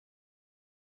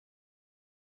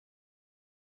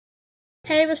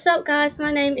Hey, what's up guys?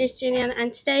 My name is Julian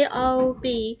and today I'll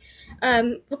be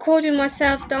recording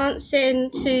myself dancing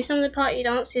to some of the party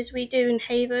dances we do in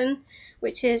Haven,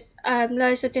 which is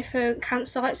loads of different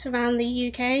campsites around the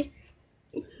UK.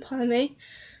 Pardon me.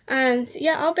 And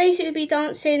yeah, I'll basically be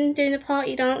dancing, doing the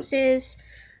party dances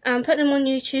and putting them on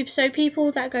YouTube so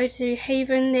people that go to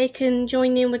Haven, they can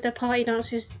join in with the party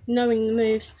dances knowing the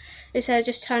moves instead of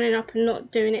just turning up and not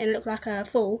doing it and look like a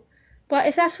fool. But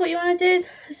if that's what you want to do,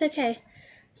 it's okay.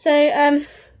 So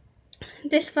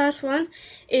this first one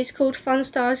is called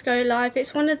Funstars Go Live.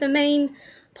 It's one of the main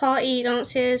party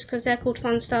dances because they're called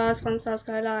Funstars. Funstars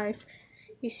Go Live.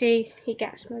 You see, he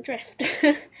gets my drift.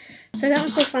 So that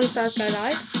one's called Funstars Go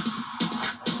Live.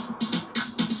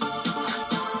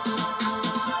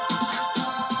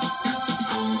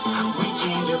 We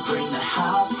came to bring the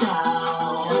house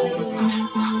down.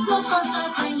 So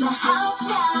Funstars bring the house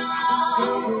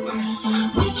down.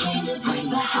 We came to bring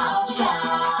the house down.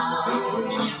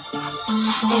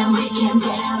 And we can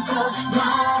dance the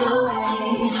night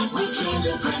away. We came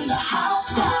to bring the house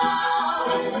down.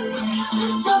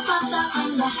 So Funstars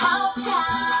bring the house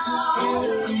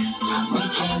down. We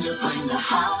came to bring the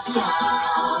house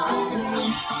down.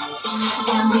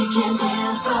 And we can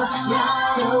dance the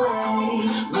night away.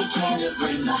 We came to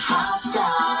bring the house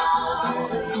down.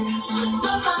 So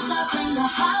Funstars bring the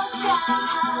house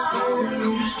down.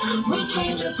 We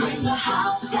came to bring the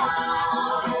house down.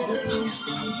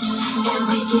 And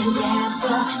we can dance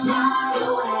the night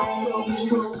away.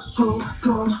 Go.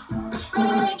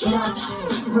 Break it up.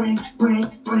 Bring it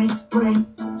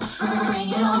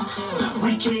up.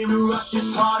 We came to rock this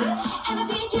party. And the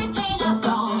DJ's playing a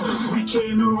song. We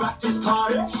came to rock this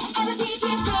party. And the DJ's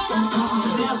playing a song.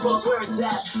 The dance floor's where it's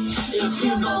at, if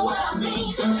you know what I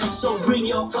mean. So bring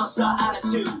your Funstar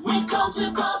attitude. We've come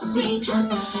to cause a scene.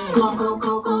 Go.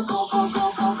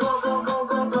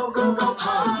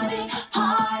 Party.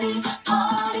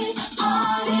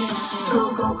 Go.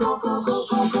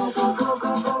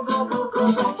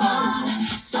 Fun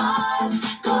stars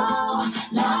go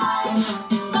live.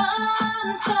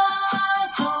 Fun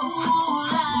stars go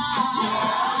live.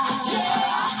 Yeah.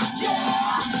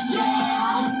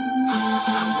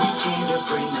 We came to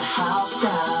bring the house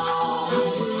down.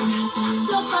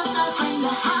 So Funstars bring the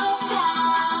house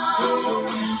down.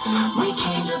 We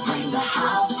came to bring the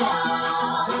house down.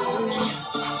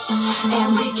 And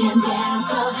we can dance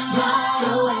the night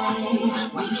away.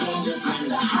 We came to bring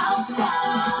the house down.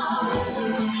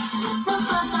 So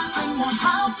Funstars bring the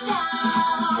house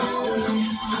down.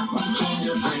 We came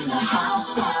to bring the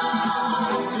house down.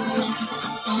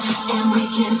 And we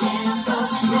can dance the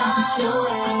night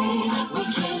away. We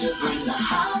came to bring the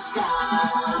house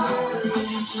down.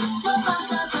 So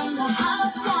Funstars bring the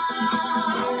house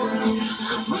down.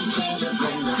 We came to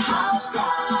bring the house down.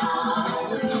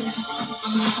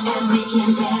 And we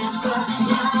can dance the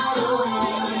night away.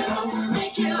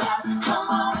 Make it loud, come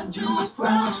on and do us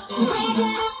proud. We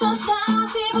get it from sound,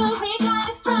 people, we got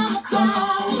it from the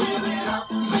crowd. Live it up,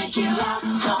 make it loud,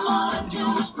 come on and do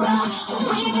us proud.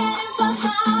 We get it from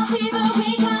sound, people,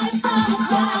 we got it from the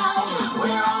crowd.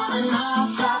 We're on a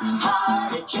non-stop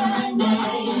party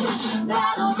journey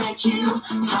that'll make you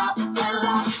pop and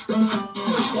lock.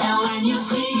 And when you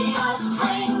see us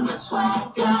bring the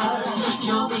swagger,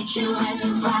 you'll be queuing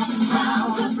right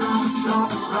round the block.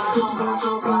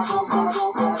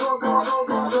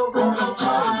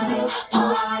 Party.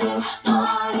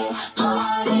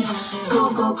 Go.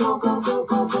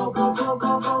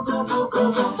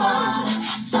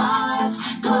 Fun stars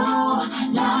go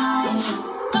live.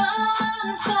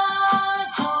 Fun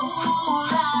stars go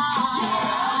live.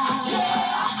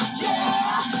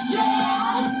 Yeah.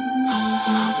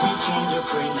 We came to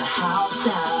bring the house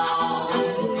down.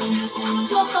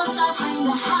 So Funstars bring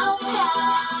the house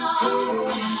down.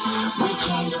 We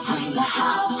came to bring the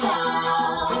house down.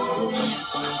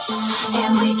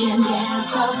 And we can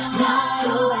dance the night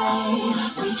away.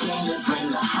 We came to bring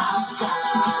the house down.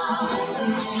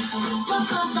 So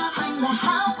Funstars bring the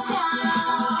house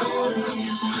down.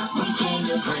 We came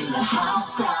to bring the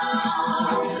house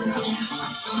down.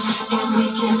 And we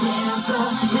can dance the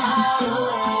night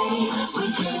away. We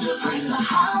came to bring the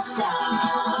house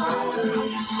down.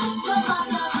 So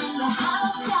Funstars bring the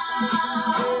house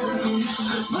down.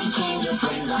 We came to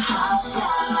bring the house down.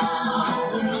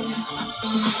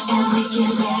 And we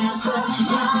can dance the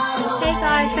night away. Hey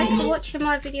guys, thanks for watching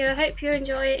my video. I hope you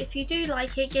enjoy it. If you do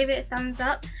like it, give it a thumbs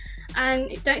up.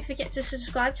 And don't forget to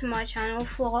subscribe to my channel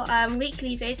for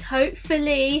weekly vids.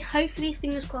 Hopefully,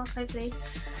 fingers crossed, hopefully.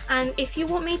 And if you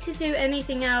want me to do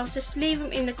anything else, just leave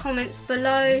them in the comments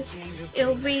below.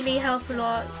 It'll really help a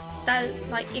lot. That,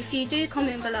 like, if you do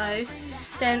comment below,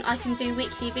 then I can do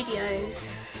weekly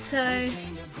videos. So have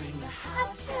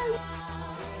fun.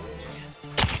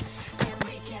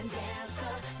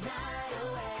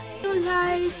 Hello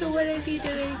guys, so what are you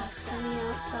doing? Sunny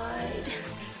outside.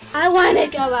 I want to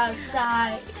go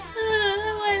outside.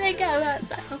 I want to go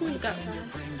outside. I'm going to go outside.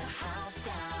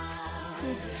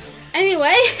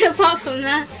 Anyway, apart from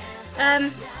that,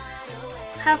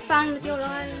 have fun with your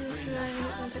lives. No,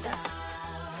 not going to that.